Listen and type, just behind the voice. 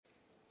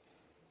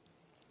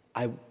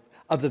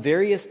of the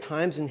various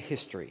times in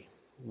history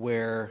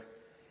where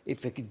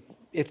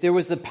if there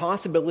was the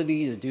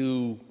possibility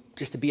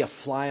to be a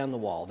fly on the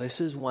wall,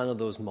 this is one of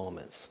those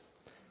moments.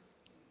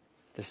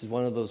 This is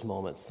one of those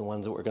moments, the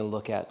ones that we're going to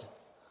look at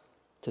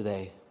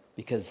today,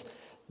 because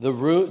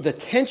the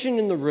tension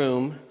in the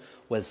room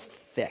was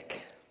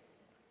thick.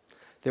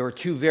 There were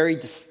two very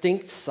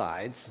distinct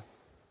sides,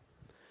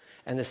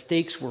 and the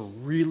stakes were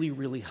really,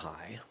 really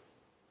high.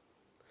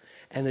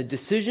 And the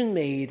decision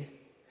made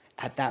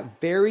at that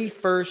very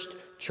first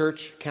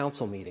church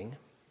council meeting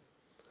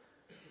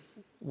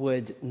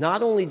would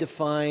not only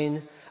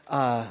define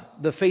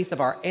the faith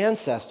of our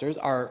ancestors,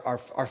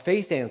 our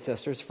faith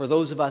ancestors, for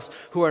those of us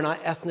who are not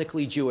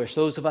ethnically Jewish,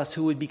 those of us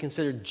who would be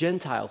considered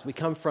Gentiles. We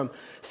come from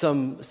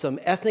some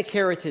ethnic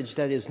heritage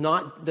that is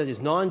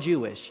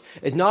non-Jewish.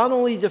 It not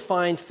only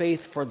defined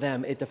faith for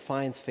them, it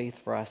defines faith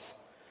for us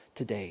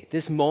today.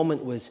 This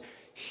moment was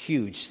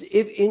huge.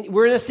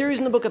 We're in a series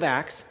in the book of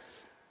Acts,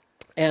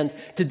 and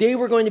today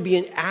we're going to be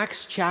in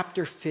Acts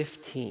chapter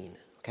 15.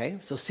 Okay,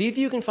 so see if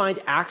you can find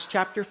Acts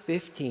chapter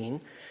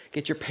 15.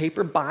 Get your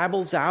paper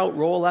Bibles out,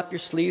 roll up your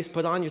sleeves,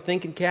 put on your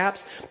thinking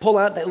caps, pull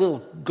out that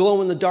little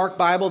glow-in-the-dark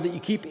Bible that you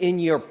keep in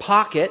your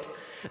pocket.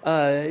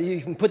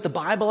 You can put the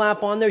Bible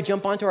app on there,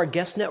 jump onto our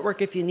guest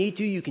network if you need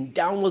to. You can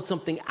download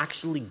something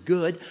actually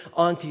good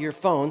onto your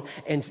phone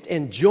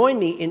and join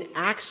me in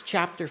Acts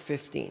chapter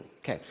 15.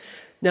 Okay.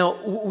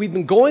 Now, we've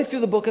been going through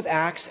the book of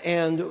Acts,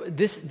 and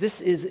this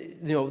is,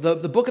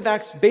 the book of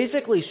Acts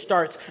basically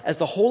starts as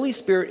the Holy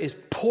Spirit is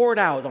poured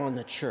out on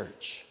the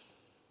church.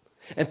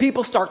 And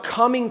people start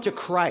coming to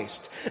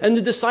Christ. And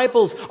the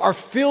disciples are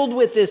filled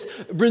with this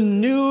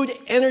renewed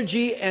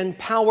energy and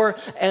power,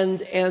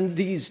 and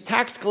these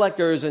tax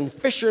collectors and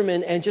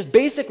fishermen and just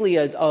basically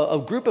a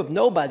group of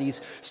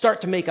nobodies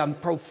start to make a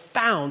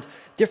profound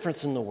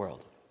difference in the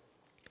world.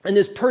 And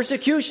this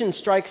persecution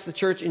strikes the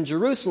church in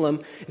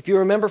Jerusalem. If you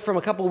remember from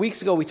a couple of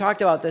weeks ago, we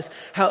talked about this,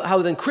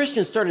 how then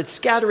Christians started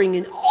scattering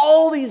in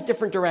all these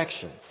different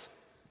directions.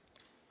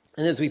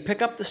 And as we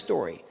pick up the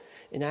story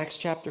in Acts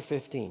chapter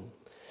 15,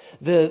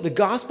 the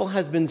gospel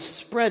has been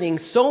spreading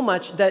so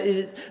much that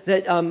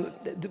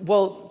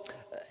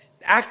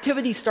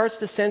activity starts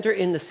to center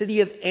in the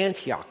city of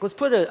Antioch. Let's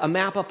put a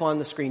map up on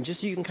the screen just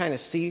so you can kind of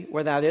see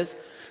where that is.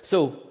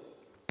 So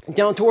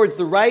down towards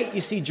the right,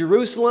 you see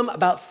Jerusalem.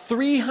 About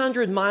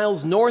 300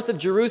 miles north of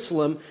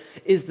Jerusalem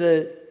is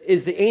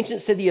the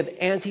ancient city of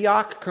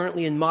Antioch,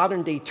 currently in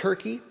modern-day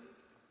Turkey.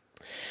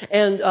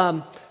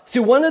 And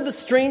so one of the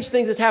strange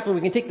things that happened,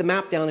 we can take the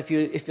map down if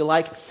you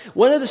like.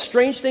 One of the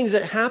strange things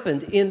that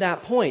happened in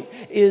that point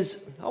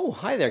is, oh,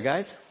 hi there,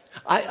 guys.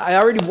 I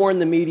already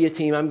warned the media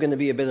team I'm going to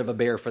be a bit of a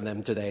bear for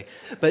them today.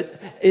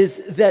 But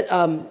is that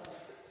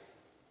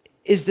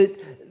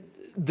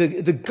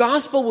the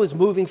gospel was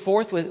moving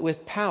forth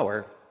with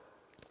power,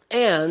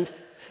 and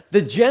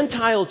the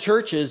Gentile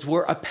churches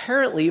were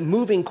apparently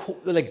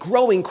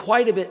growing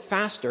quite a bit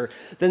faster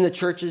than the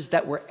churches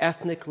that were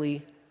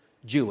ethnically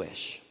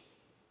Jewish.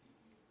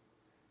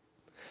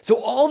 So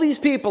all these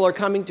people are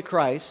coming to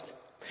Christ,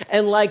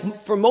 and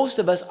like for most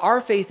of us,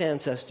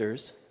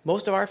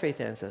 most of our faith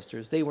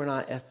ancestors, they were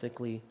not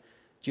ethnically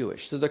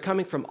Jewish. So they're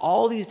coming from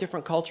all these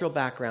different cultural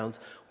backgrounds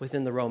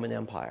within the Roman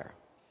Empire.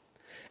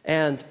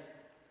 And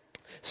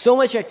so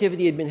much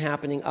activity had been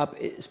happening up,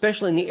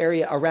 especially in the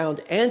area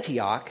around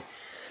Antioch,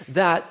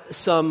 that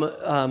some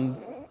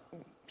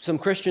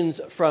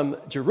Christians from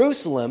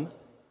Jerusalem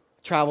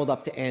traveled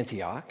up to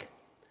Antioch,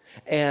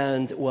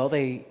 and well,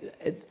 they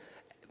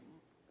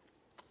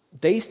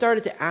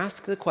started to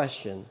ask the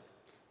question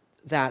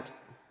that,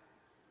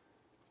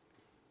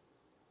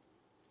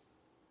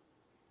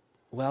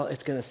 well,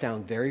 it's going to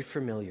sound very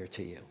familiar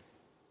to you,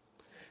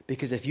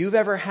 because if you've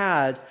ever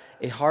had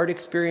a hard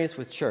experience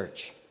with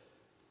church,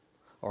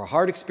 or a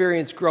hard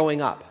experience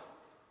growing up,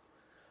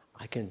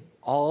 I can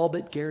all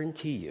but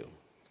guarantee you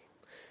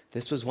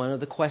this was one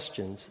of the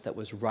questions that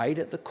was right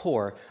at the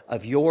core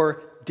of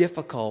your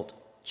difficult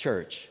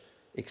church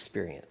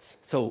experience.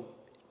 So,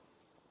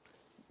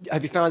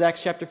 have you found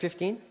Acts chapter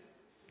 15?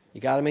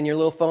 You got them in your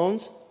little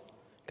phones?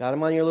 Got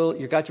them on your little,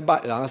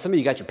 some of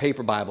you got your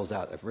paper Bibles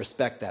out. I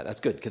respect that. That's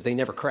good, because they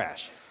never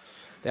crash.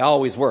 They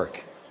always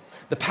work.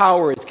 The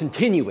power is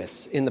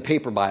continuous in the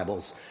paper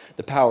Bibles.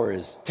 The power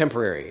is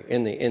temporary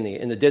in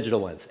the digital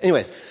ones.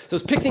 Anyways, so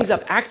let's pick things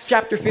up. Acts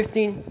chapter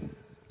 15,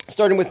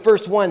 starting with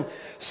verse 1.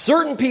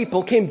 Certain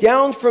people came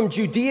down from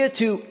Judea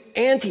to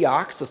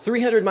Antioch, so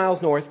 300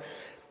 miles north,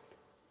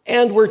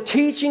 and were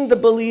teaching the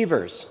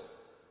believers,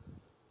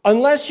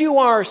 unless you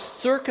are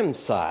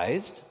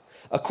circumcised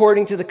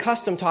according to the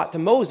custom taught to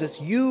Moses,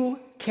 you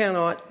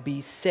cannot be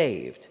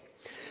saved.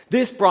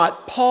 This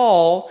brought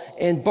Paul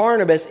and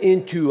Barnabas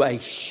into a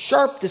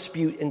sharp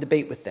dispute and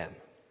debate with them.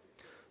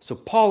 So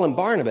Paul and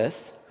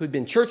Barnabas, who'd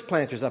been church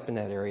planters up in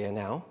that area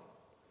now,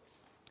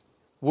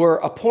 were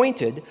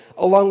appointed,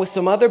 along with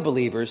some other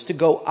believers, to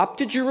go up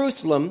to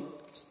Jerusalem,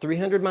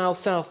 300 miles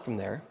south from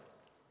there,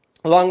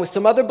 along with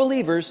some other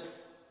believers,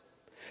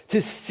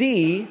 to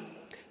see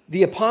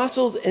the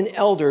apostles and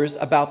elders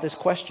about this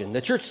question.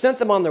 The church sent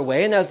them on their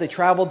way, and as they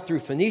traveled through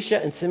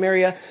Phoenicia and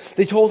Samaria,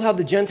 they told how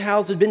the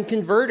Gentiles had been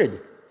converted.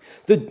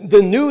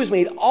 The news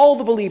made all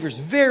the believers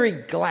very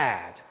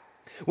glad.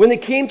 When they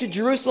came to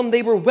Jerusalem,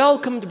 they were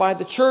welcomed by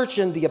the church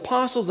and the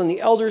apostles and the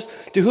elders,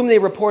 to whom they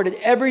reported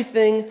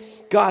everything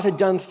God had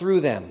done through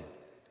them.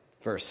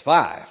 Verse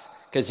 5,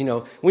 because,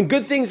 when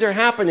good things are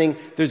happening,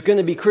 there's going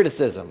to be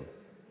criticism.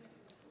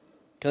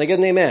 Can I get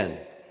an amen?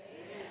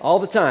 All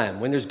the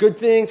time. When there's good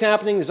things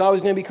happening, there's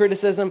always going to be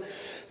criticism.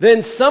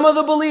 Then some of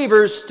the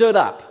believers stood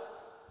up.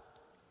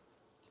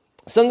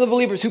 Some of the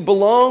believers who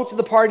belonged to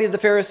the party of the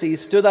Pharisees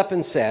stood up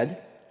and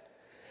said,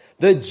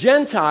 "The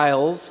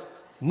Gentiles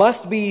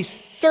must be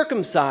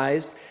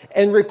circumcised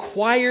and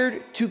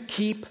required to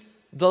keep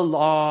the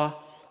law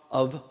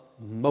of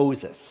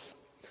Moses."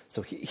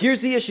 So here's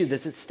the issue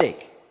that's at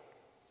stake.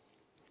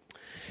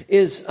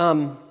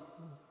 So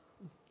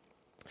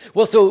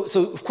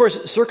of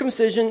course,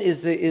 circumcision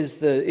is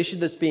the issue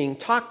that's being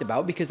talked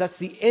about, because that's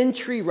the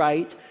entry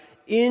right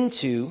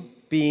into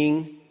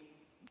being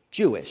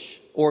Jewish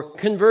or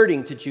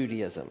converting to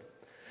Judaism.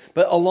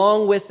 But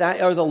along with that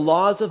are the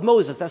laws of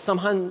Moses. That's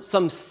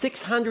some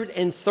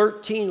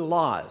 613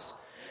 laws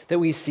that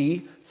we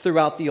see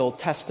throughout the Old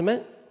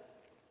Testament.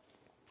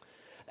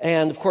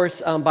 And of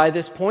course, by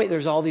this point,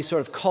 there's all these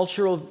sort of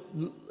cultural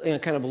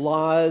kind of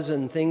laws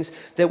and things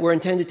that were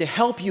intended to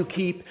help you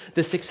keep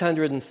the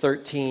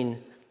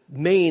 613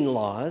 main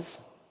laws.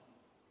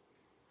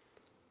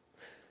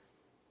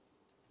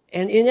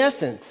 And in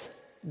essence,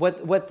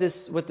 what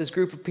this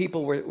group of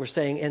people were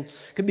saying, and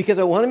because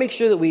I want to make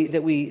sure that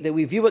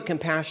we view it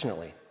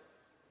compassionately,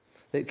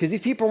 because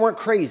these people weren't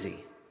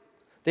crazy,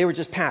 they were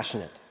just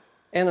passionate.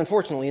 And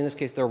unfortunately, in this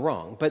case, they're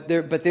wrong. But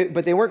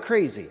they weren't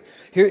crazy.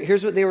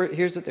 Here's what they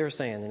were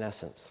saying in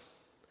essence.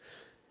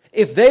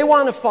 If they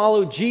want to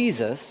follow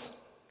Jesus,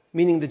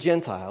 meaning the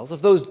Gentiles,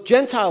 if those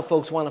Gentile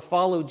folks want to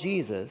follow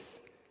Jesus,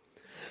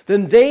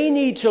 then they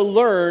need to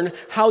learn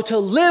how to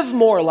live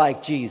more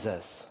like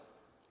Jesus.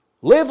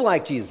 Live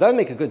like Jesus. That would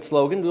make a good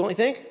slogan, don't you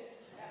think?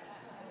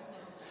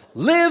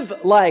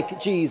 Live like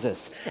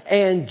Jesus.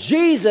 And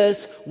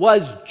Jesus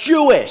was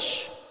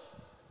Jewish.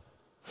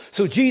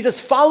 So Jesus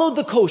followed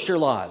the kosher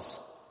laws.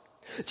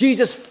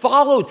 Jesus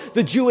followed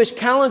the Jewish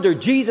calendar.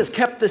 Jesus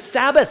kept the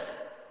Sabbath.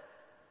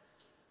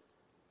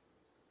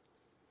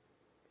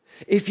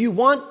 If you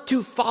want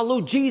to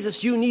follow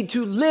Jesus, you need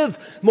to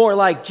live more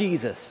like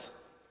Jesus.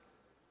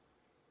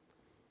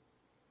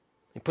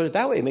 You put it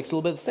that way, it makes a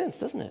little bit of sense,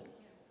 doesn't it?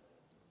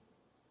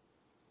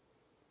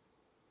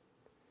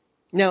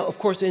 Now, of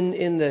course,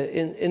 in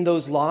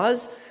those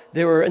laws,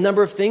 there were a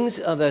number of things.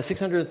 The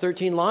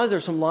 613 laws, there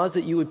are some laws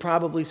that you would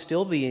probably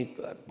still be,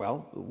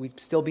 we'd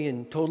still be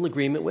in total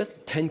agreement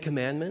with. 10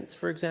 Commandments,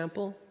 for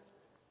example.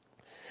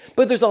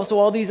 But there's also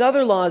all these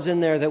other laws in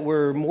there that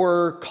were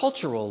more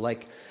cultural,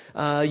 like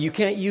you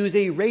can't use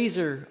a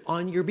razor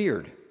on your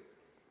beard.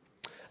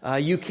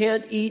 You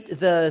can't eat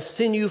the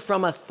sinew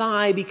from a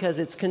thigh because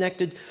it's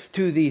connected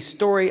to the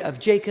story of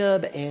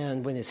Jacob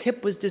and when his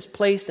hip was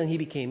displaced and he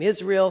became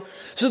Israel.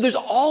 So there's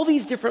all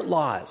these different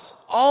laws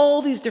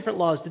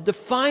that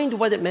defined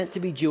what it meant to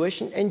be Jewish,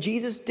 and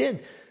Jesus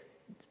did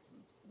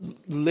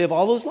live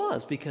all those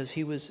laws because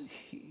he was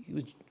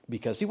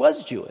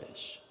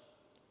Jewish.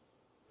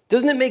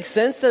 Doesn't it make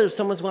sense that if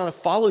someone's going to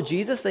follow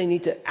Jesus, they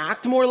need to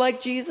act more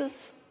like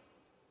Jesus?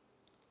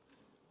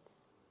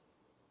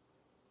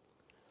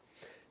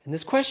 And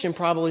this question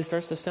probably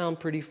starts to sound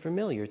pretty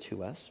familiar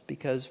to us,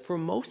 because for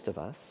most of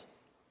us,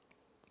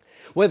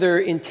 whether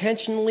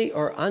intentionally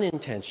or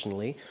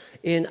unintentionally,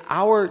 in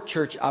our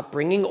church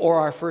upbringing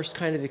or our first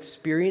kind of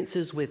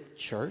experiences with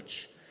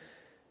church,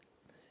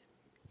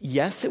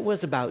 yes, it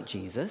was about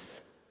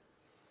Jesus,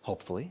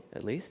 hopefully,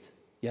 at least.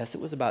 Yes,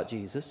 it was about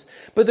Jesus.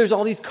 But there's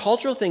all these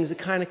cultural things that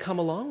kind of come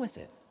along with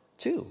it,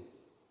 too.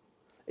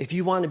 If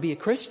you want to be a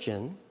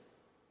Christian,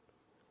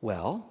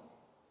 well,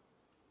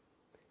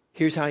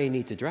 here's how you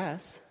need to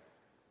dress.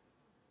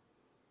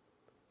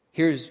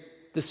 Here's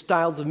the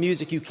styles of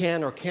music you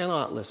can or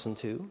cannot listen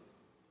to.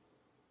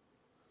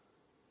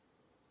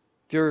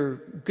 If you're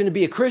going to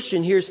be a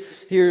Christian, here's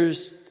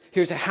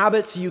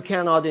habits you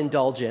cannot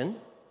indulge in.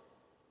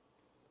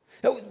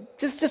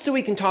 Just so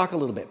we can talk a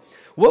little bit.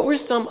 What were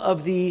some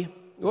of the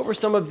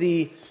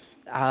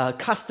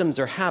customs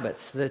or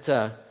habits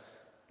that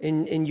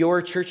in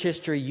your church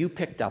history you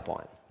picked up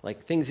on,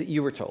 like things that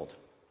you were told?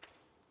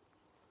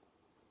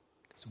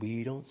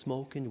 We don't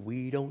smoke and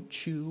we don't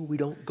chew. We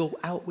don't go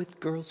out with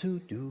girls who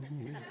do.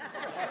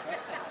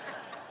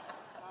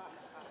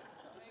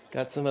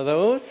 Got some of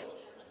those?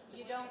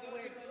 You don't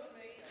wear...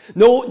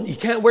 No, you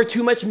can't wear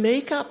too much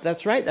makeup.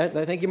 That's right.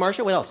 Thank you,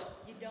 Marcia. What else?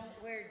 You don't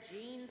wear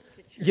jeans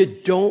to church. You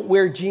don't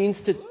wear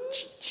jeans to...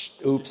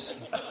 Oops.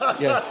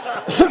 Yeah.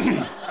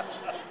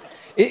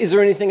 Is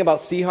there anything about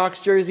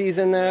Seahawks jerseys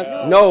in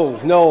that?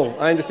 No.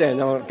 I understand.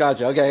 No,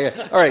 gotcha. Okay.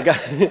 All right.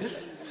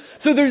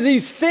 So there's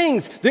these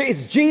things.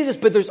 It's Jesus,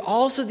 but there's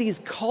also these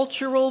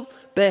cultural,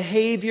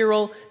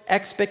 behavioral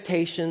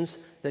expectations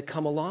that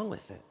come along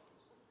with it.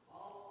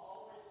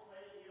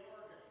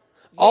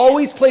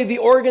 Always play the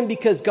organ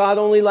because God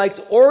only likes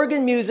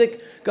organ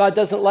music. God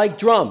doesn't like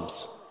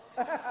drums.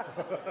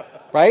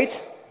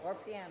 Right? Or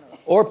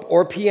pianos.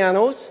 Or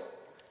pianos.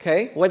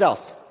 Okay, what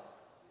else?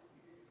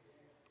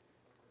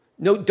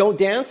 No, don't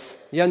dance.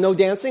 Yeah, no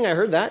dancing. I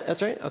heard that.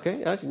 That's right.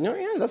 Okay. No,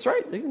 yeah, that's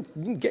right. You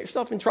can get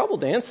yourself in trouble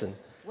dancing.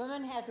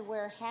 Women had to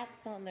wear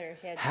hats on their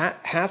heads.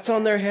 Hats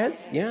on their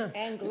heads? Yeah.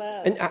 And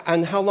gloves.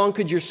 And how long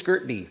could your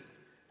skirt be?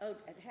 Oh,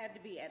 it had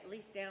to be at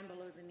least down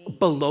below the knee.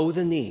 Below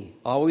the knee.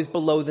 Always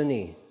below the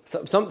knee.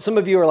 Some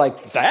of you are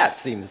like, that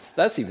seems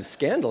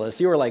scandalous.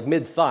 You were like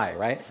mid-thigh,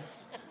 right?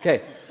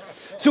 Okay.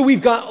 So we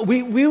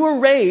were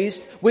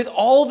raised with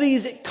all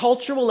these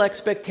cultural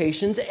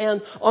expectations,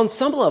 and on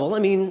some level, I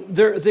mean,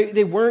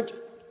 they weren't.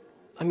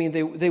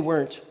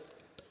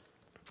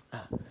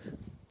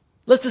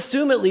 Let's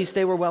assume at least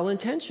they were well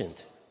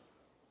intentioned,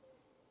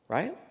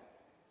 right?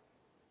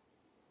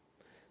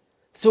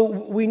 So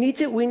we need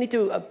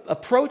to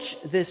approach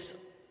this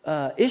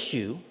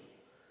issue,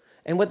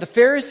 and what the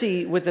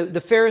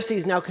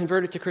Pharisees now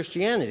converted to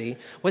Christianity,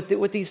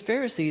 what these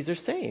Pharisees are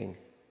saying.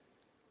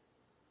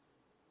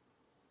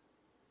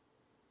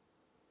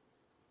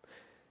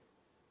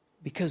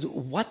 Because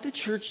what the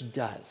church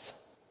does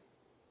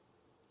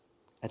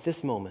at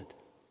this moment,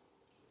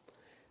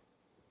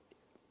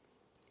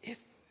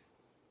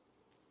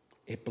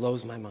 it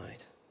blows my mind.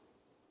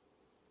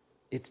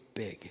 It's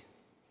big.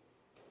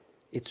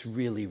 It's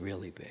really,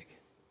 really big.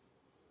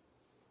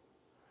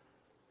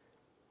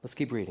 Let's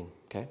keep reading,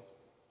 okay?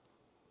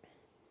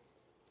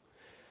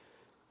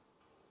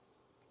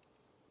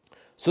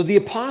 So the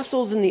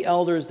apostles and the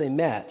elders, they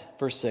met,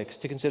 verse 6,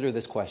 to consider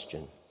this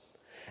question.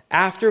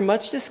 After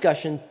much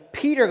discussion,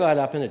 Peter got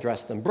up and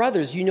addressed them.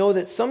 Brothers, you know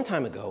that some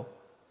time ago,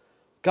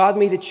 God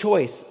made a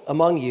choice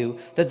among you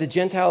that the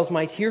Gentiles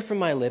might hear from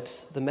my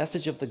lips the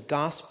message of the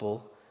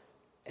gospel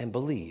and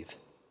believe.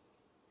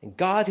 And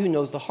God, who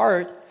knows the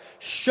heart,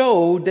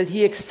 showed that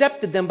he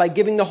accepted them by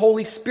giving the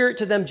Holy Spirit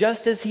to them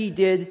just as he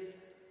did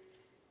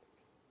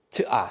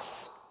to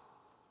us.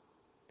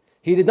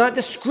 He did not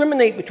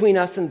discriminate between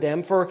us and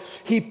them, for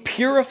he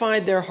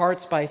purified their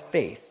hearts by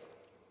faith.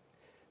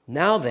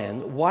 Now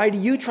then, why do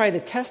you try to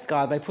test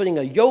God by putting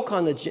a yoke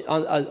on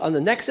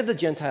the necks of the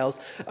Gentiles,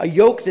 a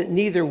yoke that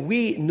neither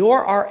we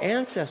nor our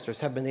ancestors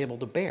have been able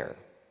to bear?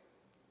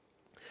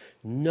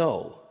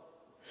 No.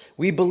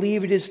 We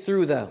believe it is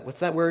through the, what's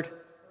that word?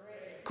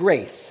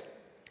 Grace.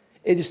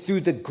 It is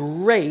through the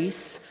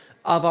grace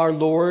of our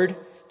Lord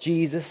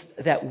Jesus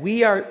that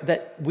we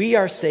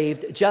are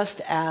saved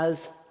just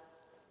as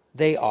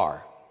they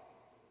are.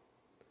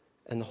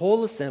 And the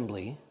whole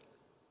assembly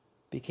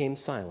became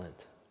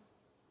silent.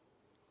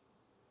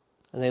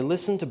 And they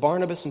listened to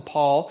Barnabas and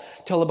Paul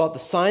tell about the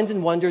signs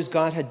and wonders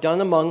God had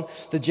done among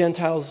the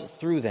Gentiles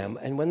through them.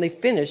 And when they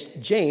finished,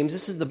 James,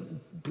 this is the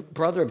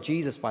brother of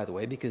Jesus, by the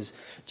way, because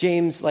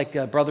James,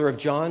 like brother of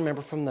John,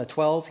 remember from the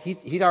 12?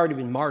 He'd already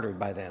been martyred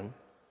by then.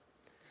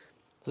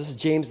 This is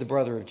James, the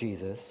brother of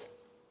Jesus.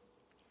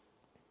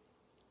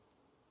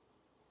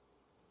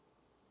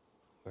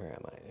 Where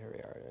am I? There we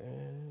are.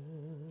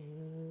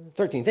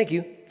 13, thank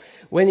you.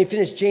 When he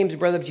finished, James, the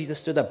brother of Jesus,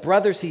 stood up.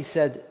 Brothers, he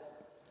said,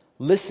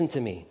 listen to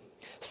me.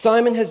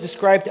 Simon has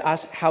described to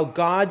us how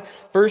God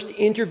first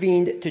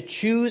intervened to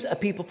choose a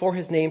people for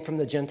his name from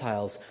the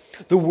Gentiles.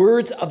 The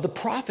words of the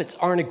prophets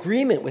are in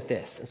agreement with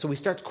this. And so we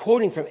start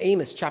quoting from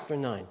Amos chapter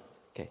 9.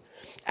 Okay.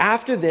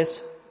 After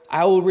this,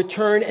 I will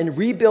return and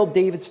rebuild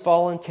David's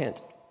fallen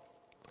tent.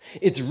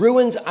 Its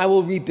ruins I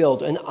will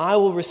rebuild, and I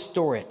will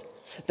restore it,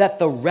 that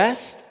the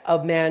rest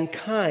of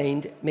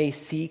mankind may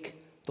seek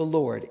the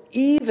Lord,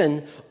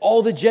 even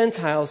all the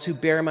Gentiles who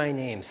bear my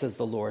name, says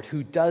the Lord,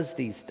 who does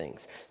these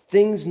things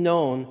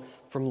known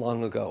from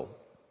long ago.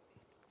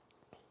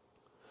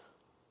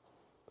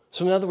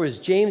 So in other words,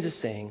 James is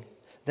saying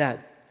that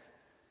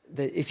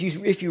if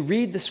you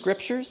read the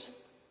scriptures,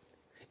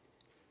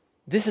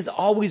 this has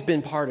always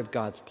been part of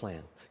God's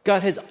plan.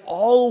 God has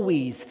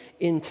always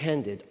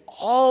intended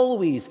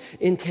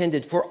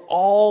for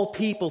all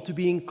people to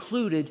be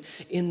included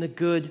in the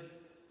good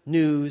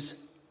news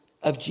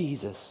of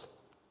Jesus.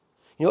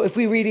 You know, if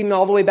we read even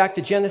all the way back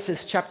to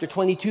Genesis chapter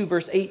 22,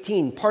 verse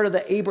 18, part of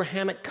the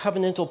Abrahamic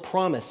covenantal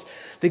promise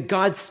that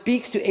God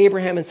speaks to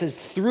Abraham and says,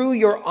 through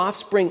your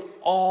offspring,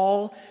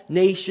 all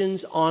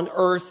nations on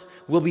earth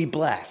will be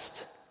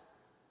blessed.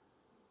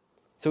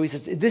 So he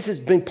says, this has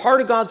been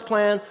part of God's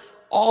plan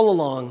all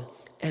along.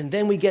 And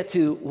then we get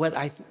to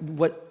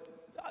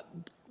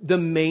the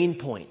main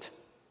point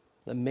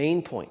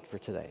for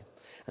today.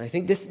 And I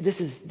think this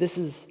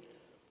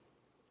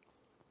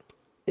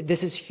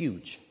is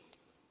huge.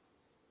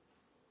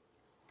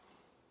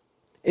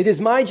 It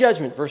is my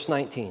judgment, verse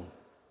 19.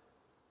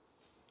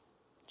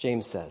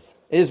 James says,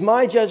 it is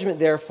my judgment,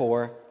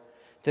 therefore,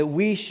 that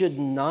we should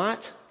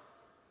not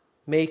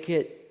make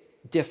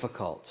it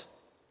difficult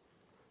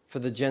for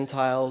the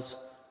Gentiles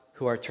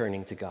who are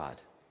turning to God.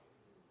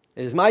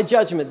 It is my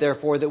judgment,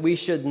 therefore, that we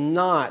should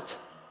not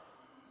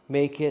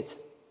make it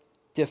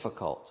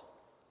difficult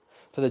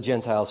for the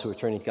Gentiles who are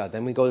turning to God.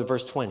 Then we go to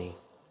verse 20.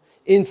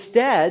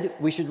 Instead,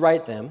 we should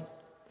write them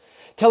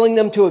telling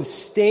them to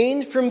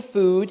abstain from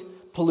food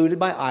polluted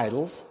by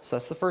idols. So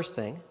that's the first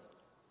thing.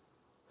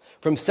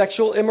 From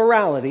sexual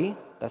immorality.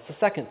 That's the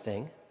second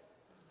thing.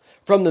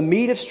 From the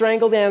meat of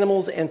strangled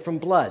animals and from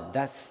blood.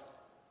 That's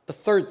the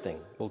third thing.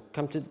 We'll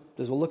come to,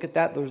 as we'll look at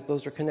that,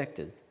 those are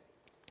connected.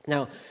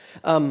 Now,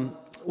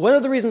 one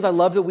of the reasons I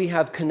love that we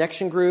have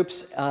connection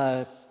groups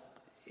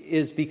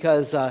is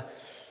because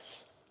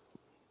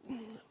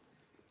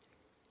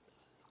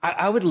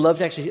I would love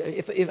to actually,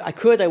 if I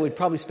could, I would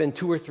probably spend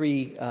 2 or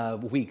 3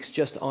 weeks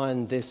just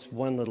on this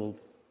one little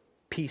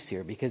piece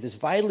here, because it's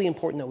vitally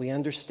important that we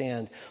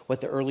understand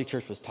what the early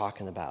church was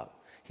talking about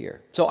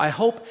here. So I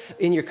hope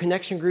in your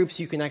connection groups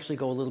you can actually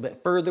go a little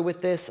bit further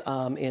with this.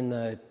 In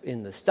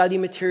the study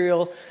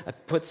material, I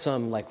put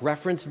some like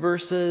reference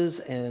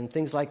verses and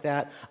things like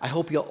that. I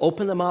hope you'll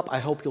open them up. I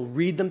hope you'll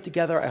read them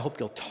together. I hope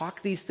you'll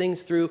talk these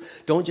things through.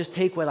 Don't just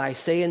take what I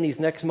say in these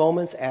next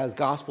moments as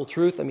gospel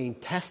truth. I mean,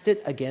 test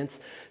it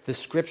against the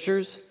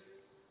scriptures.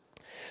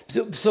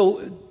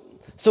 So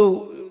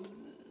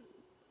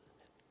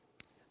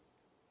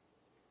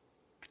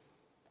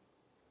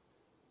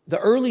the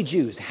early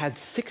Jews had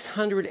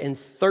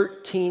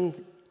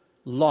 613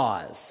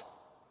 laws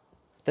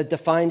that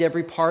defined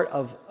every part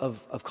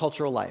of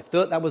cultural life.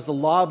 That was the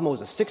law of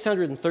Moses,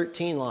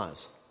 613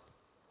 laws.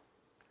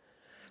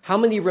 How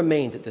many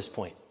remained at this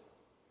point?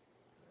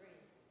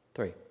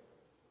 3.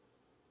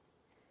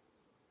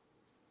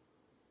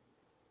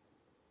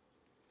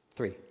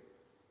 3.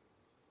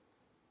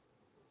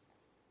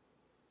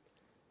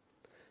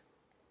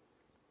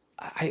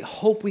 I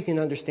hope we can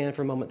understand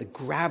for a moment the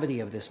gravity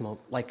of this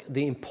moment, like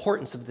the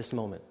importance of this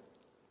moment.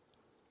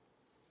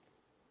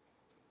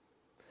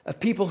 Of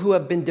people who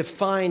have been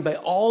defined by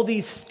all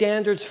these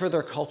standards for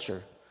their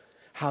culture.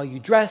 How you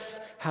dress,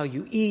 how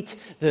you eat,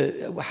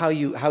 how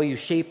you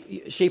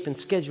shape and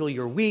schedule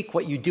your week,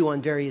 what you do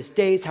on various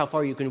days, how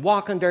far you can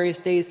walk on various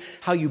days,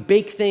 how you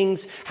bake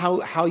things,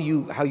 how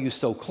you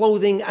sew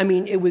clothing. I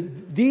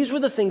mean, these were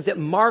the things that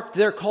marked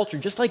their culture,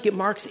 just like it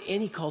marks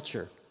any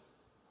culture.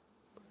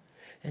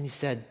 And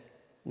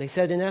they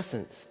said in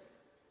essence,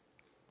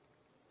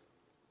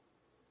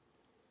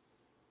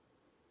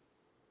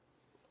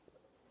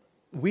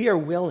 we are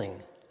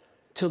willing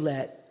to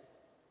let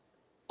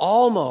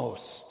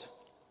almost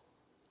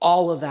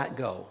all of that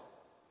go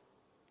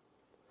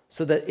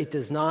so that it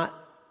does not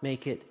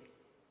make it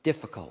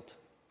difficult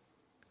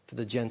for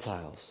the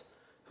Gentiles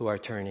who are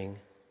turning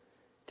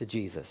to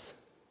Jesus.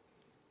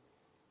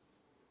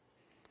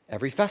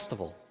 Every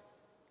festival,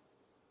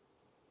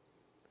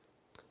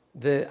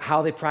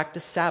 how they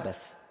practice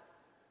Sabbath,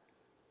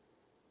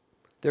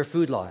 their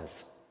food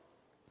laws,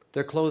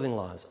 their clothing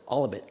laws,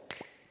 all of it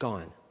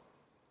gone.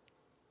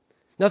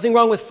 Nothing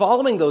wrong with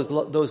following those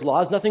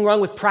laws, nothing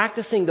wrong with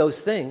practicing those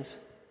things,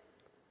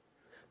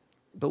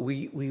 but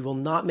we will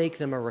not make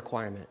them a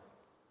requirement.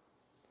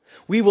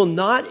 We will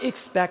not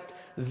expect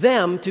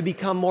them to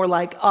become more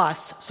like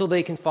us so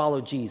they can follow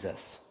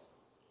Jesus.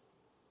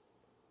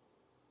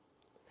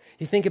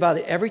 You think about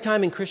it, every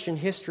time in Christian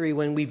history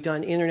when we've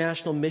done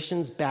international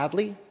missions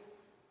badly,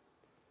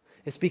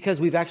 it's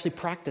because we've actually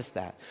practiced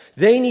that.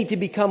 They need to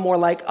become more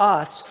like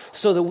us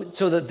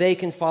so that they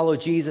can follow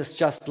Jesus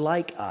just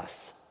like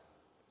us.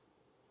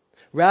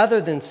 Rather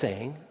than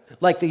saying,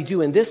 like they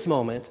do in this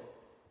moment,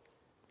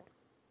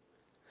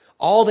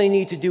 all they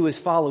need to do is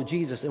follow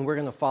Jesus and we're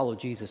going to follow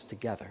Jesus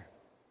together.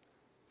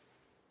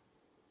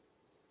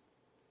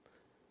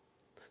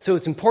 So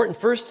it's important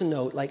first to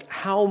note like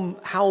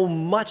how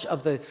much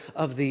of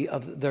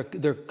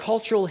their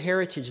cultural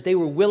heritage they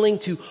were willing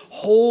to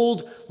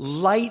hold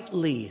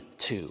lightly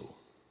to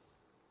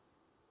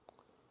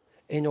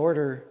in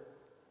order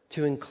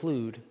to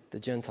include the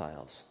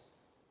Gentiles.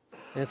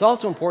 And it's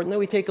also important that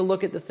we take a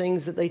look at the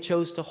things that they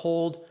chose to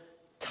hold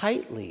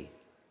tightly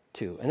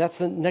to. And that's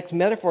the next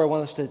metaphor I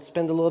want us to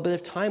spend a little bit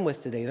of time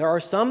with today. There are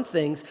some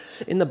things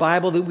in the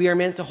Bible that we are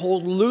meant to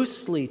hold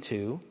loosely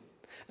to,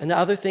 and the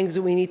other things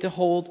that we need to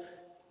hold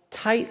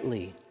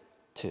tightly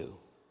to.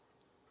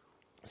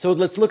 So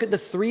let's look at the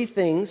 3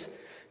 things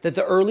that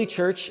the early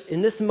church,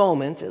 in this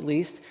moment at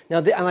least,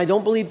 and I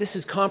don't believe this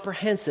is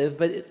comprehensive,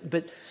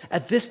 but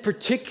at this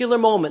particular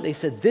moment, they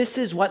said, this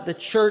is what the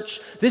church,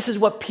 this is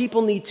what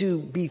people need to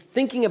be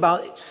thinking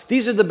about.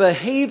 These are the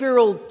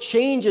behavioral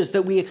changes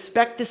that we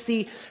expect to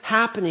see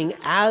happening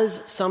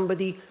as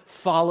somebody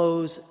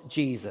follows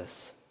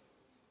Jesus.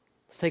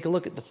 Let's take a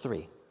look at the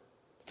 3.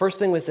 First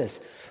thing was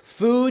this: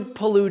 food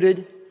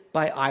polluted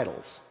by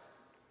idols.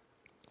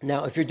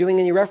 Now, if you're doing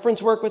any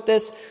reference work with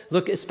this,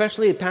 look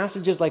especially at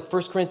passages like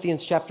 1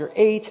 Corinthians chapter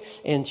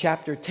 8 and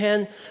chapter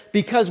 10,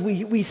 because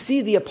we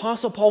see the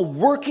Apostle Paul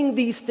working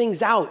these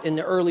things out in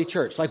the early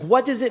church. Like,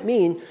 what does it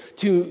mean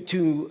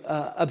to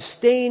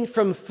abstain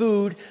from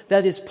food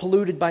that is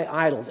polluted by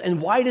idols?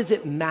 And why does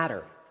it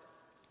matter?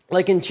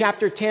 Like in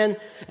chapter 10,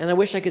 and I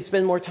wish I could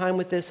spend more time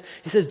with this,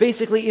 he says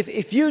basically,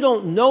 if you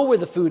don't know where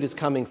the food is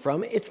coming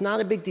from, it's not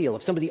a big deal.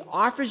 If somebody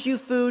offers you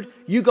food,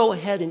 you go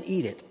ahead and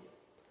eat it.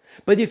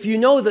 But if you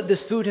know that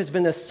this food has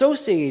been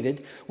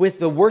associated with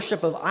the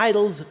worship of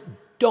idols,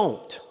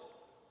 don't.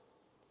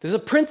 There's a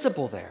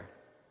principle there.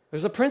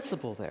 There's a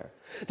principle there.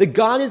 That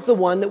God is the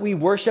one that we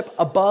worship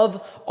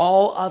above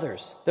all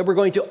others. That we're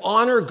going to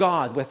honor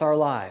God with our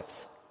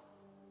lives.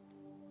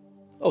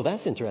 Oh,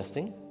 that's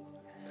interesting.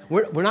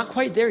 We're not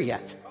quite there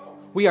yet.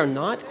 We are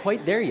not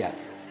quite there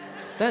yet.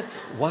 That's,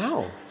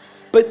 wow.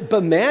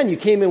 But man, you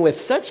came in with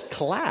such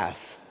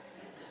class.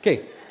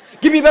 Okay,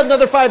 give me about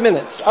another 5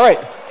 minutes. All right.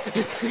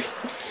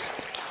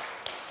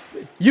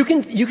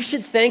 You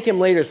should thank him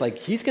later. It's like,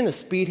 he's going to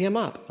speed him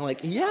up. I'm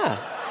like, yeah.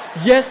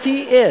 Yes,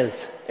 he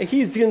is.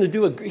 He's doing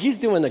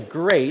a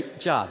great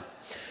job.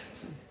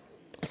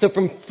 So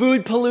from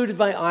food polluted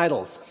by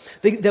idols,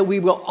 that we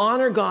will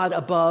honor God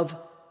above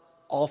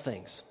all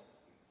things.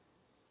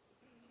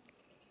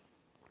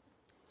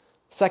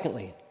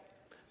 Secondly,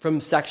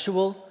 from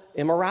sexual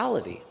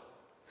immorality.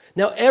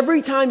 Now,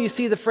 every time you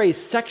see the phrase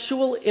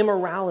sexual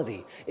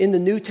immorality in the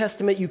New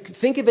Testament, you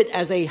think of it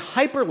as a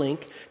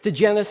hyperlink to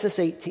Genesis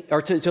 18,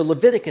 or to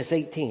Leviticus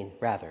 18,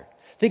 rather.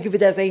 Think of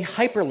it as a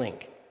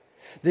hyperlink.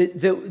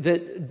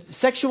 The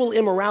sexual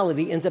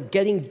immorality ends up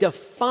getting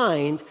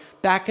defined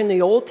back in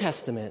the Old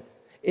Testament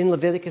in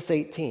Leviticus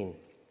 18.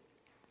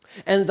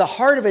 And the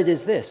heart of it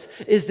is this,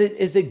 is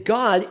that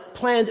God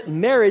planned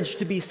marriage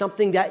to be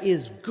something that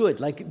is good.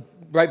 Like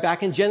right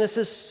back in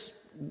Genesis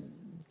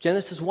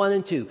 1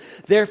 and 2.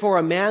 Therefore,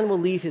 a man will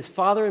leave his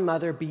father and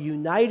mother, be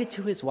united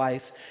to his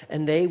wife,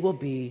 and they will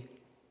be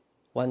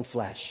one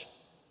flesh.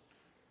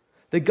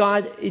 That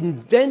God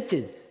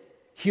invented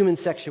human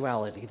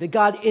sexuality. That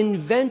God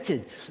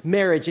invented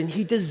marriage, and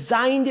he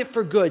designed it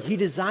for good. He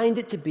designed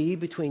it to be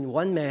between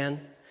one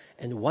man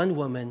and one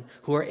woman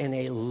who are in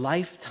a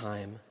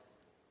lifetime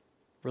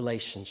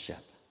relationship.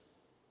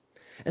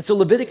 And so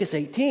Leviticus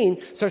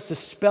 18 starts to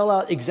spell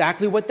out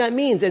exactly what that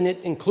means, and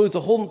it includes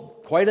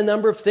quite a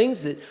number of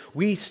things that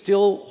we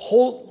still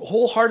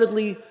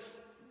wholeheartedly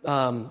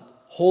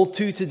hold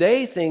to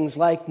today. Things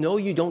like, no,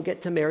 you don't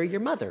get to marry your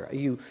mother.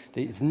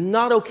 It's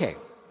not okay.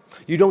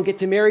 You don't get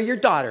to marry your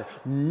daughter.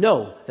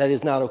 No, that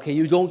is not okay.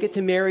 You don't get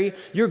to marry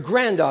your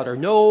granddaughter.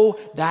 No,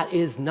 that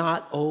is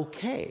not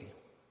okay.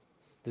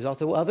 There's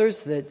also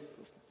others that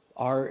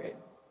are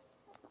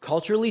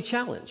culturally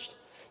challenged.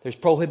 There's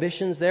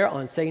prohibitions there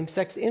on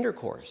same-sex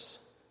intercourse,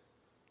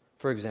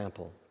 for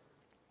example.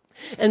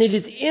 And it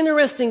is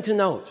interesting to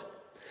note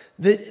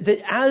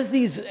that as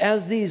these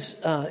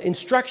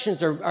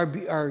instructions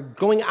are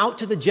going out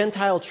to the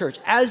Gentile church,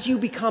 as you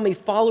become a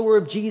follower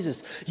of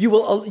Jesus, you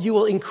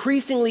will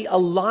increasingly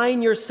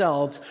align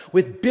yourselves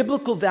with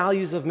biblical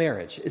values of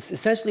marriage. It's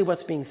essentially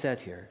what's being said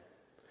here.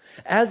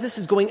 As this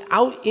is going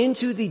out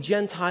into the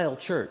Gentile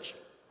church,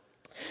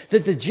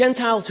 that the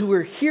Gentiles who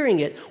were hearing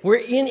it were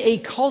in a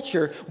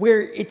culture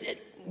where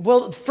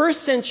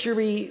first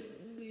century,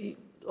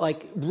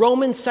 like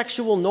Roman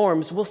sexual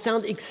norms will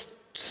sound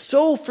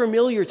so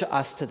familiar to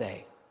us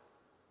today.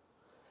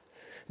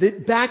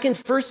 That back in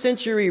first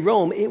century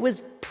Rome, it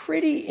was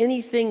pretty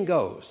anything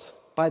goes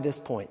by this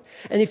point.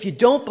 And if you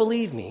don't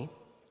believe me,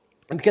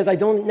 and because I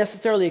don't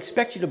necessarily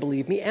expect you to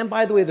believe me, and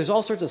by the way, there's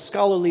all sorts of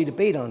scholarly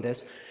debate on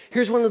this,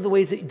 here's one of the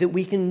ways that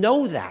we can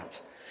know that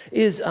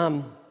is...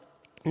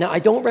 Now, I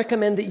don't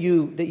recommend that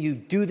you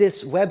do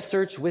this web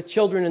search with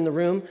children in the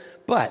room,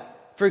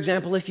 but, for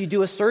example, if you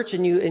do a search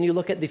and you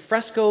look at the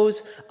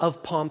frescoes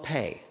of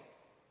Pompeii,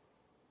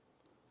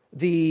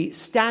 the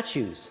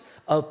statues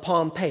of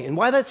Pompeii, and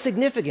why that's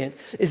significant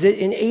is that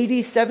in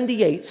AD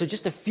 78, so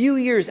just a few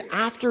years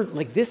after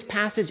like this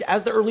passage,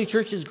 as the early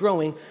church is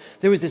growing,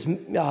 there was this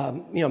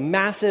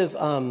massive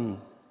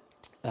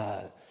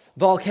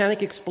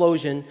volcanic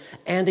explosion,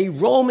 and a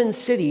Roman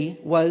city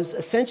was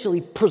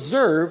essentially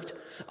preserved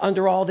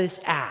under all this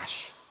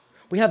ash.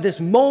 We have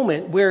this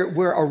moment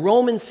where a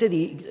Roman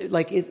city,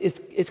 like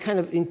it's kind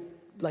of in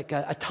like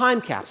a time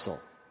capsule.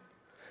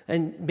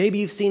 And maybe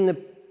you've seen the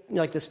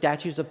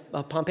statues of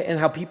Pompeii and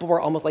how people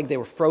were almost like they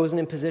were frozen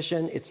in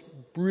position. It's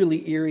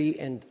really eerie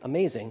and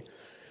amazing.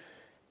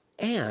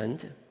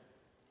 And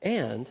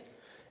in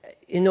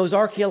those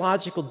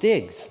archaeological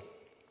digs,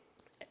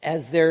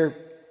 as they're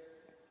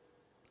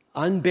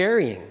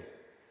unburying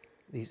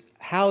these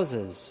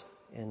houses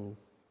and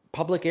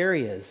public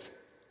areas,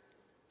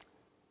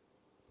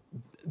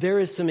 there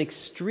is some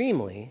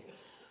extremely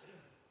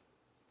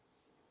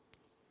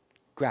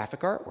graphic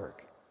artwork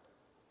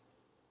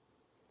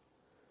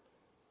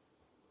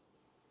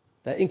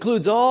that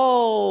includes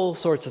all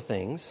sorts of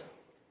things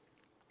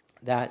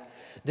and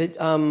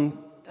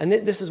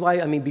this is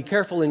why, be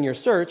careful in your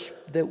search,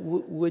 that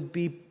would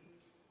be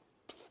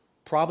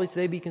probably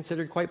today be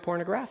considered quite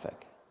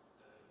pornographic,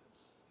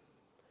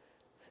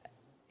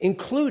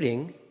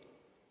 including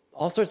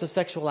all sorts of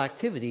sexual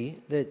activity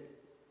that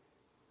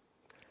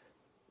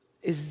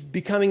is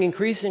becoming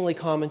increasingly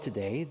common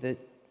today, that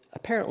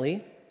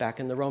apparently back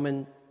in the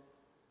Roman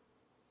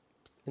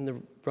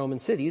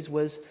cities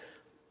was,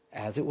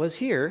 as it was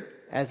here,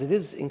 as it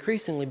is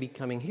increasingly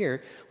becoming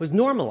here, was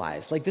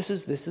normalized. Like this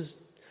is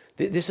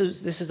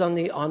on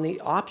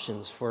the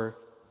options for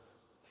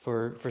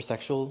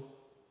sexual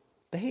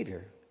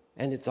behavior,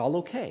 and it's all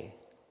okay.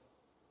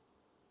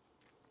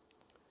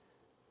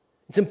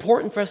 It's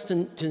important for us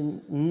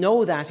to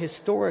know that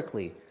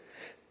historically.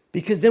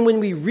 Because then when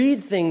we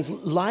read things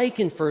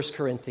like in 1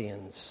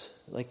 Corinthians,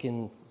 like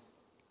in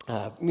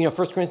 1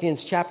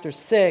 Corinthians chapter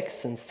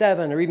 6 and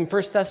 7, or even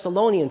 1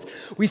 Thessalonians,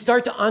 we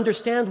start to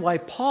understand why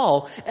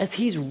Paul, as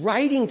he's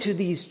writing to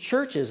these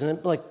churches,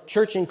 and like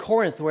church in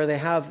Corinth where they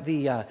have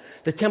the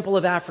temple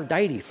of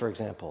Aphrodite, for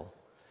example.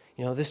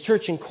 This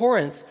church in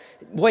Corinth,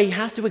 boy, he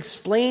has to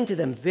explain to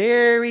them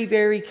very,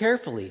 very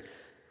carefully.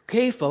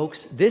 Okay,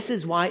 folks, this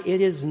is why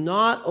it is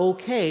not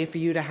okay for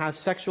you to have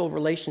sexual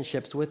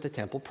relationships with the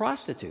temple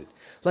prostitute.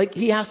 Like,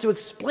 he has to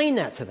explain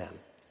that to them.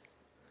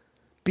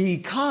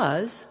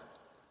 Because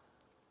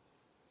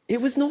it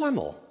was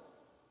normal.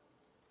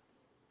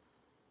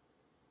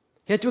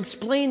 He had to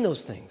explain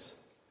those things.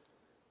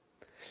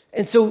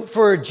 And so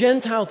for a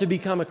Gentile to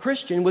become a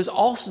Christian was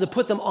also to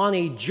put them on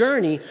a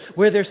journey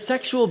where their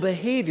sexual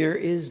behavior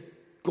is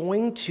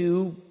going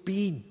to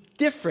be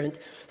different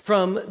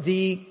from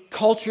the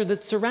culture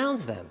that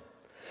surrounds them.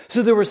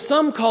 So there were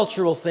some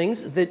cultural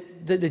things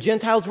that the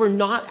Gentiles were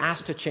not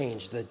asked to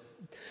change.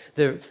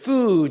 Their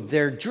food,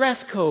 their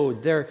dress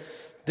code, their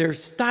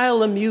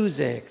style of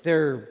music,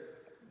 notice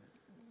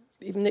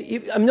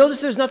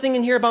there's nothing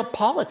in here about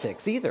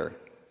politics either.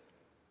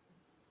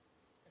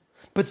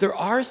 But there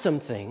are some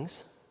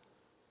things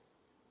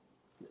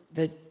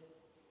that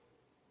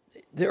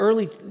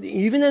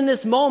even in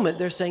this moment,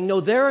 they're saying, no,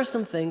 there are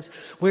some things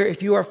where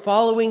if you are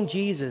following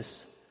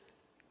Jesus,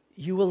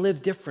 you will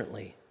live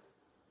differently.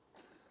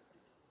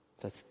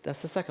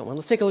 That's the second one.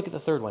 Let's take a look at the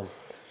third one.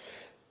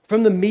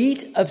 From the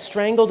meat of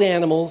strangled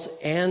animals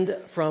and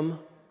from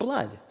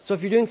blood. So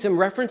if you're doing some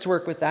reference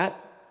work with that,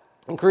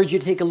 I encourage you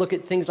to take a look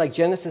at things like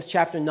Genesis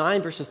chapter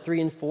 9, verses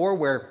 3 and 4,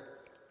 where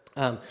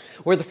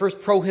the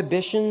first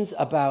prohibitions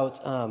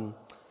about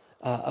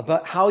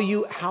how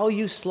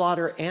you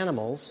slaughter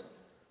animals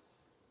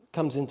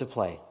comes into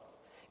play.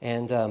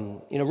 And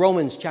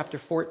Romans chapter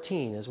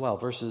 14 as well,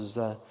 verses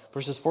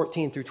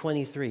 14 through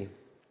 23.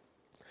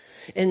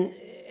 And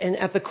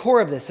at the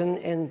core of this,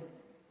 and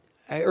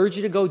I urge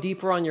you to go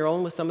deeper on your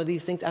own with some of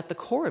these things, at the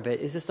core of it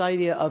is this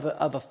idea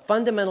of a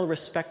fundamental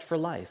respect for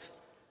life.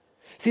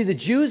 See, the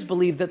Jews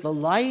believed that the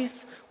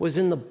life was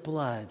in the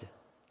blood.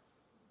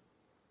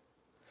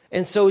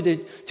 And so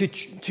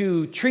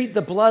to treat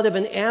the blood of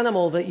an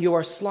animal that you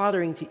are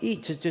slaughtering to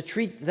eat, to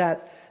treat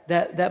that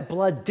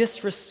blood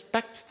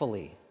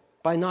disrespectfully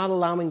by not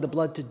allowing the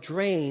blood to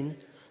drain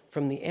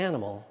from the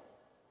animal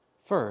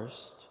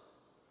first,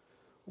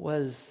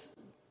 was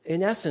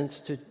in essence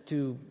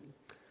to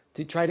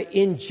try to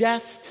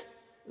ingest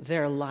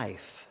their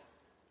life.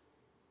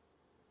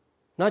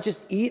 Not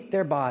just eat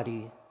their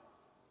body,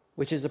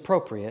 which is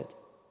appropriate,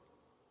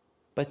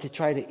 but to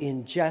try to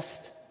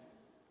ingest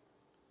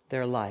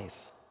their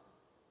life.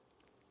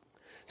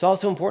 It's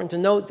also important to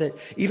note that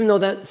even though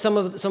that some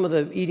of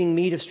the eating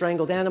meat of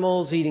strangled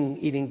animals,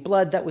 eating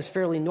blood, that was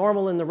fairly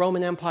normal in the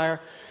Roman Empire,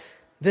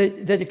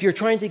 that if you're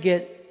trying to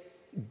get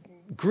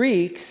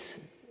Greeks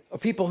or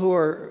people who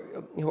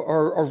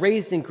are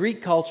raised in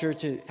Greek culture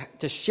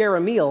to share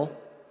a meal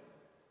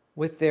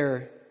with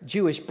their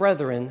Jewish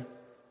brethren,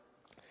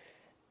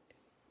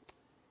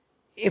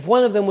 if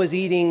one of them was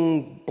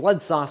eating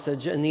blood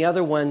sausage and the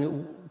other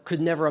one could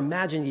never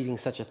imagine eating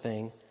such a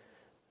thing,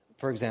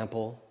 for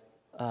example,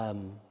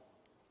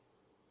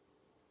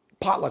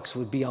 potlucks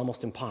would be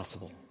almost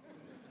impossible.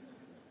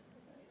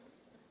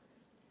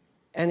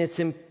 And it's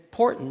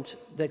important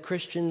that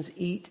Christians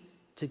eat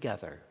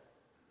together.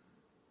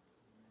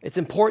 It's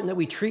important that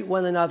we treat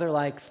one another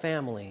like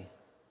family.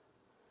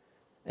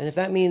 And if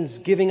that means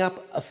giving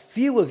up a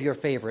few of your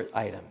favorite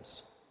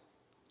items,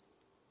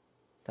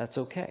 that's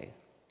okay.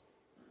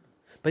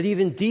 But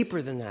even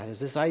deeper than that is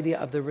this idea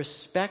of the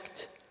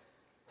respect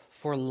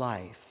for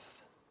life.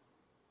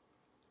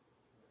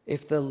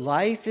 If the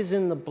life is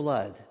in the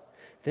blood,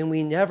 then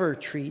we never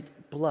treat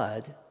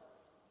blood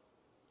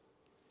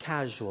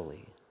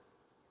casually.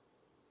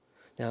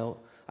 Now,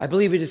 I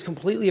believe it is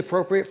completely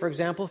appropriate, for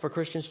example, for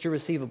Christians to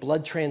receive a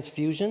blood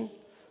transfusion.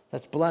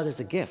 That's blood as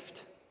a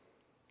gift.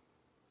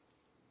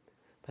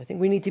 But I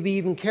think we need to be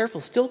even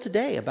careful still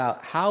today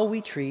about how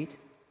we treat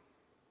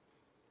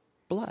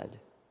blood.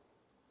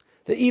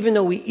 That even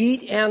though we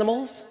eat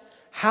animals,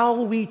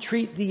 how we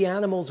treat the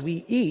animals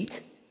we eat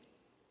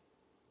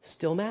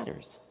still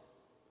matters.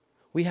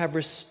 We have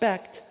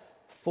respect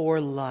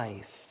for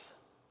life.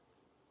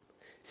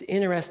 It's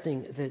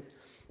interesting that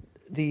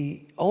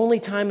the only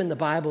time in the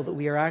Bible that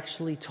we are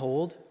actually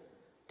told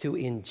to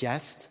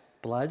ingest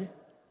blood,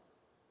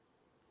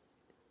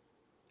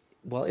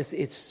 well,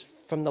 it's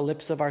from the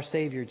lips of our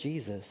Savior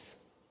Jesus,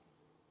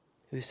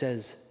 who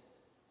says,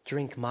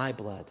 "Drink my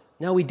blood."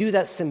 Now we do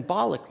that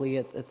symbolically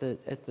at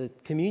the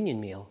communion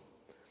meal.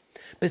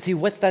 But see,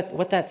 what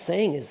that's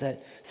saying is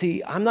that,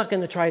 see, I'm not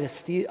going to try to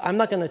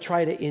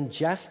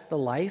ingest the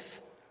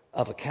life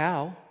of a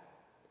cow.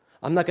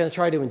 I'm not going to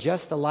try to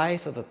ingest the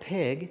life of a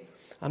pig.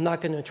 I'm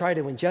not going to try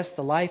to ingest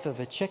the life of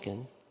a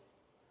chicken.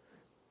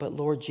 But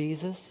Lord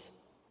Jesus,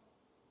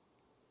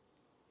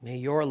 may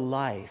your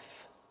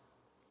life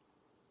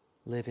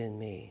live in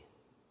me.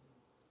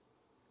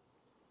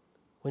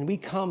 when we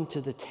come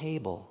to the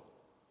table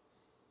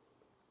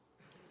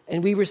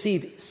and we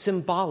receive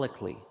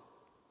symbolically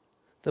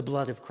the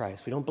blood of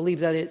Christ. We don't believe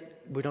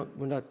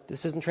that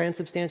this isn't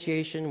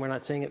transubstantiation. We're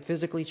not saying it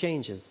physically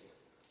changes.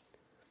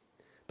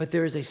 But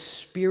there is a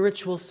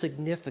spiritual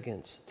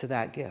significance to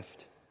that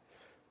gift.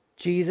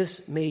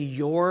 Jesus, may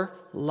your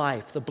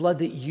life, the blood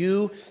that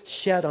you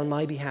shed on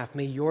my behalf,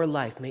 may your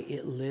life, may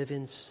it live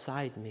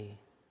inside me.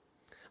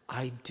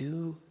 I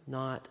do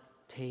not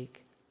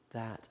take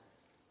that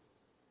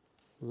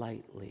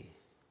lightly.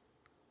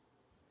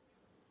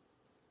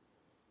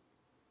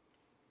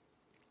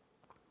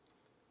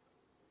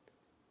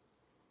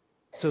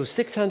 So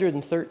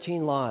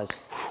 613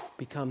 laws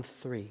become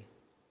 3.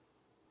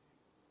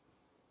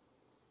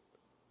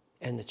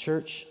 And the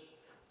church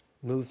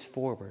moves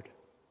forward.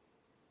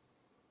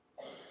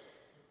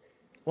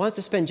 I want us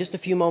to spend just a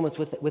few moments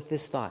with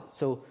this thought.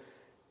 So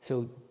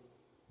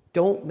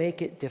don't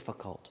make it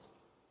difficult.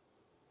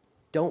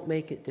 Don't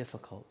make it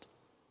difficult.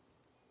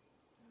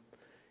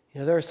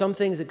 You know, there are some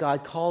things that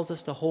God calls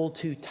us to hold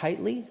to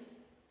tightly,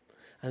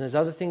 and there's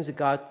other things that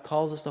God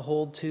calls us to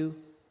hold to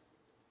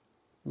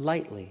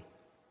lightly.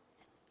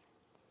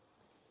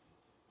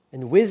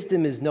 And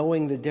wisdom is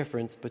knowing the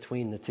difference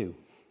between the two.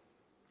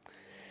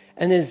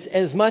 And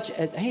as much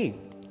as, hey,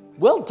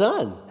 well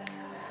done.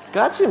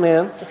 Got you,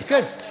 man. That's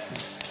good.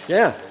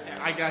 Yeah.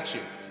 I got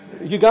you.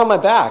 You got my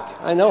back.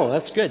 I know.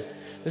 That's good.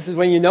 This is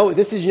when you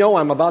know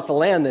I'm about to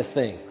land this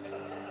thing.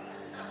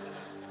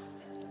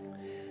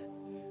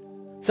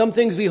 Some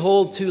things we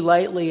hold too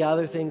lightly,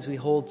 other things we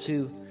hold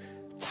too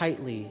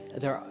tightly.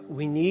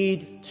 We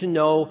need to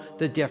know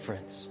the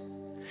difference.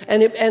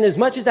 And as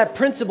much as that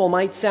principle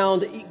might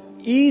sound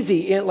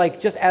easy, like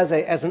just as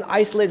an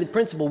isolated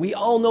principle, we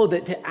all know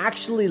that to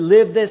actually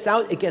live this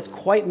out, it gets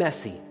quite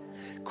messy,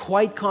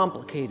 quite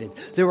complicated.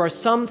 There are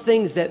some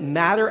things that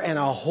matter and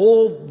a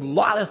whole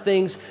lot of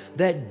things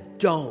that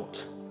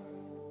don't.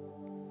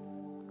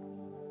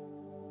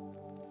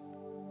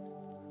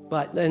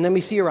 And let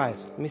me see your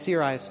eyes. Let me see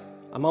your eyes.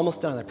 I'm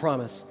almost done, I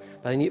promise.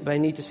 But I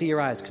need to see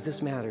your eyes because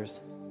this matters.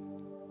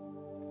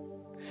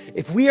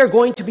 If we are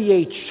going to be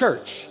a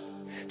church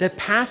that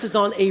passes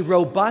on a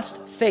robust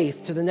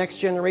faith to the next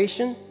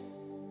generation,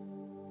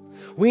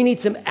 we need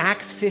some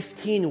Acts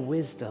 15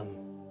 wisdom.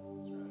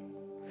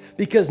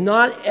 Because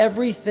not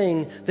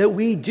everything that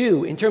we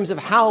do in terms of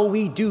how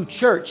we do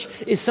church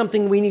is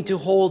something we need to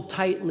hold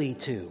tightly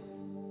to.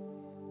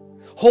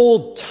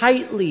 Hold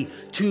tightly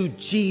to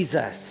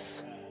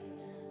Jesus.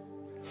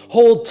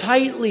 Hold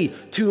tightly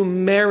to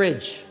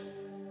marriage.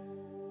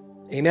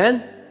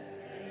 Amen?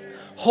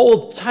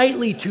 Hold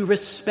tightly to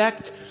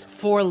respect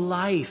for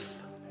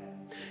life.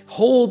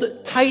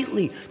 Hold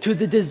tightly to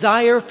the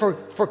desire for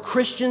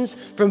Christians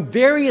from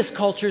various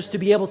cultures to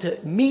be able to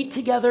meet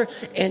together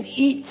and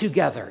eat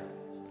together.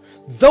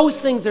 Those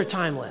things are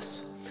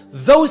timeless.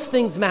 Those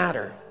things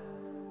matter.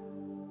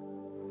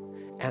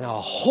 And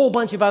a whole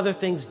bunch of other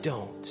things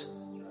don't.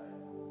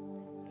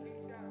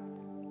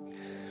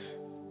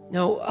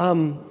 Now,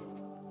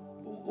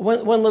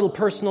 one little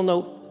personal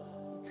note.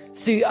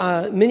 See,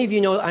 many of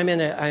you know I'm in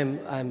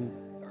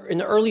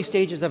the early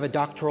stages of a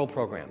doctoral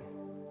program.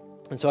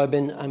 And so I've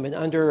been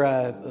under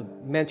a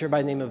mentor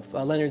by the name of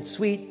Leonard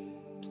Sweet,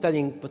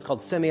 studying what's called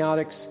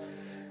semiotics.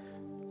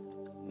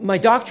 My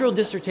doctoral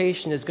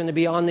dissertation is going to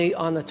be on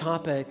the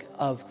topic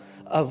of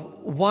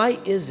why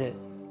is it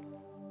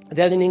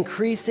that an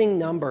increasing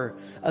number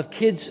of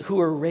kids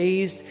who are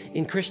raised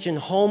in Christian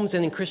homes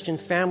and in Christian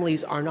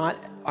families are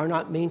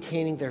not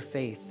maintaining their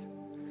faith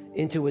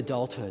into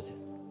adulthood.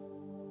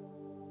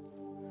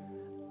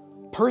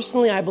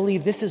 Personally, I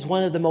believe this is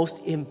one of the most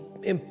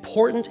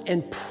important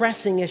and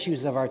pressing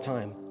issues of our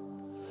time.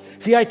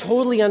 See, I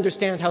totally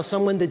understand how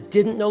someone that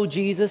didn't know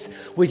Jesus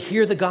would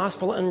hear the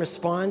gospel and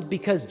respond,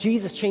 because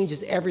Jesus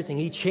changes everything.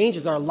 He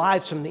changes our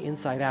lives from the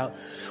inside out.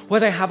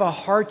 What I have a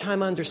hard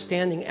time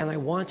understanding, and I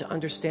want to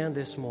understand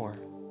this more,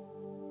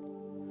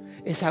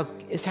 is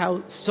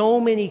how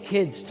so many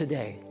kids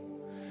today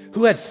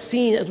who have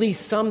seen at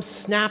least some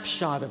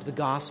snapshot of the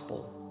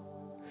gospel,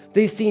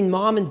 they've seen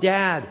mom and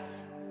dad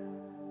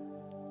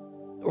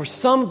or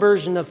some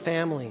version of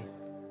family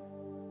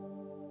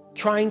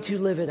trying to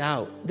live it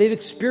out. They've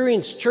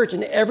experienced church,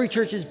 and every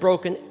church is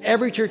broken.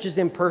 Every church is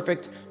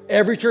imperfect.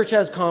 Every church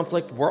has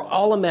conflict. We're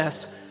all a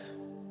mess.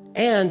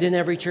 And in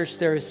every church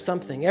there is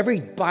something. Every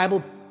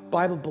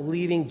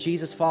Bible-believing,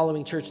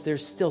 Jesus-following church,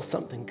 there's still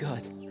something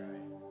good.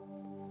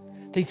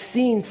 They've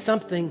seen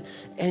something,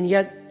 and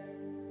yet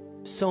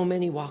so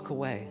many walk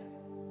away.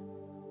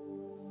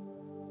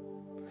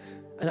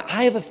 And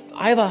I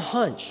have a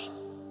hunch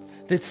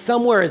that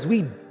somewhere, as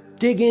we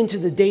dig into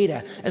the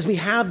data, as we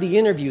have the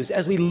interviews,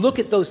 as we look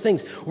at those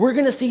things, we're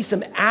going to see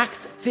some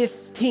Acts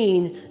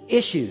 15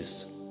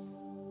 issues.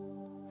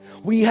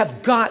 We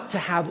have got to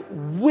have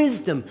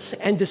wisdom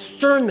and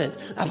discernment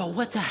about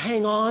what to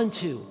hang on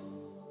to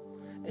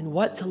and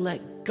what to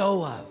let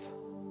go of.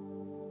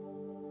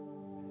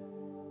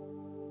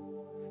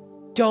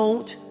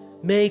 Don't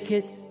make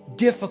it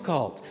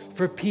difficult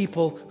for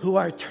people who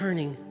are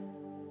turning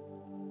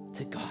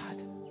to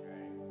God.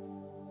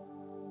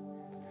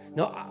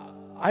 No,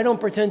 I don't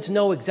pretend to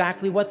know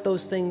exactly what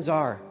those things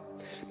are,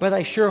 but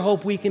I sure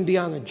hope we can be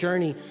on a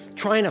journey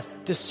trying to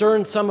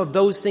discern some of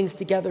those things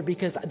together,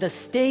 because the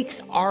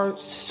stakes are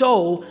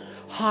so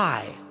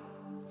high.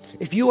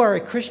 If you are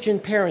a Christian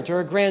parent or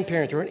a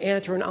grandparent or an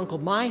aunt or an uncle,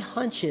 my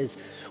hunch is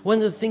one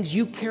of the things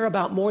you care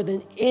about more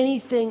than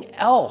anything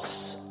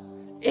else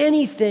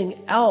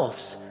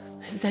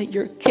is that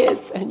your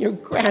kids and your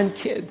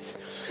grandkids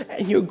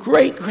and your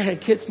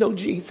great-grandkids know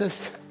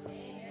Jesus.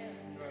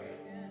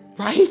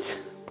 Right?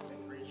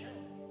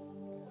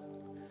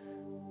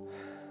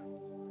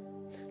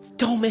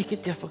 Don't make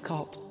it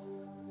difficult.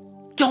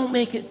 Don't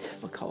make it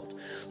difficult.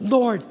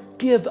 Lord,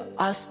 give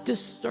us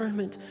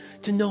discernment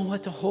to know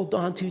what to hold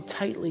on to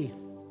tightly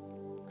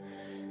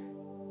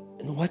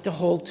and what to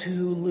hold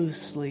too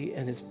loosely.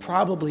 And it's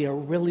probably a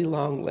really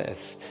long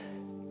list.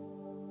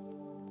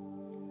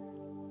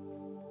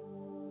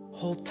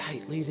 Hold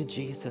tightly to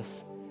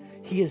Jesus.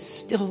 He is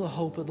still the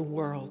hope of the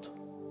world.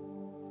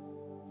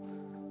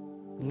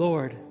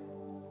 Lord,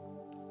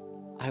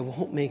 I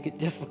won't make it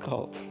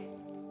difficult.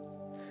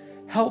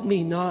 Help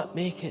me not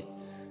make it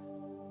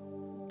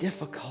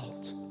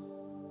difficult.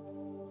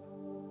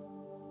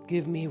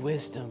 Give me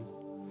wisdom.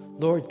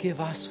 Lord,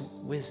 give us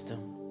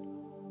wisdom.